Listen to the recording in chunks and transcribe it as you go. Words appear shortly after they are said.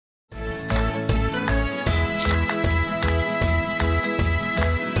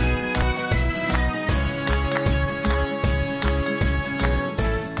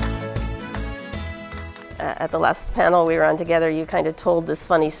at the last panel we were on together, you kind of told this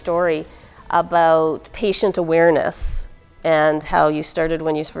funny story about patient awareness and how you started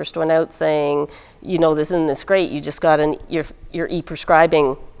when you first went out saying, you know, this isn't this great, you just got your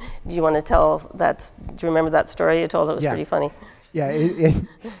e-prescribing. Do you want to tell that? Do you remember that story you told? It was pretty funny. Yeah,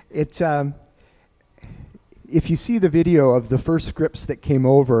 if you see the video of the first scripts that came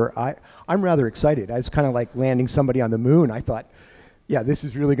over, I'm rather excited. I was kind of like landing somebody on the moon. I thought, yeah, this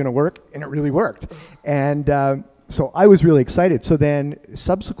is really going to work, and it really worked. And so I was really excited. So then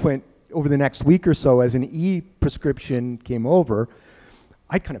subsequent, over the next week or so, as an e-prescription came over,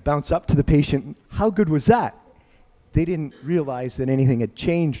 I'd kind of bounce up to the patient, how good was that? They didn't realize that anything had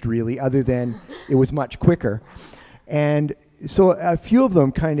changed really, other than it was much quicker. And so a few of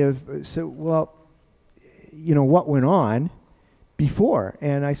them kind of said, well, you know, what went on before?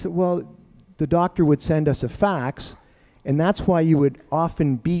 And I said, well, the doctor would send us a fax, and that's why you would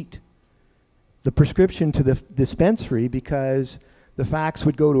often beat the prescription to the dispensary, because the fax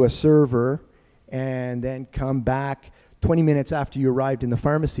would go to a server and then come back 20 minutes after you arrived in the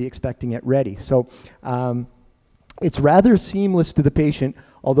pharmacy expecting it ready. So it's rather seamless to the patient,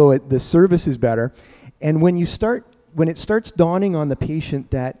 although the service is better. And when it starts dawning on the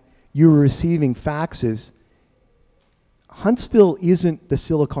patient that you're receiving faxes, Huntsville isn't the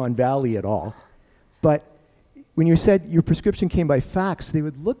Silicon Valley at all. But when you said your prescription came by fax, they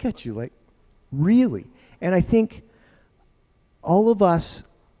would look at you like, really? And I think all of us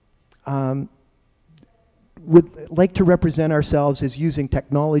would like to represent ourselves as using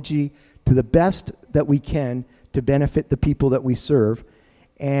technology to the best that we can to benefit the people that we serve.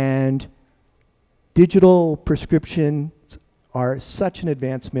 And digital prescriptions are such an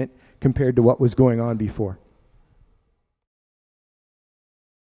advancement compared to what was going on before.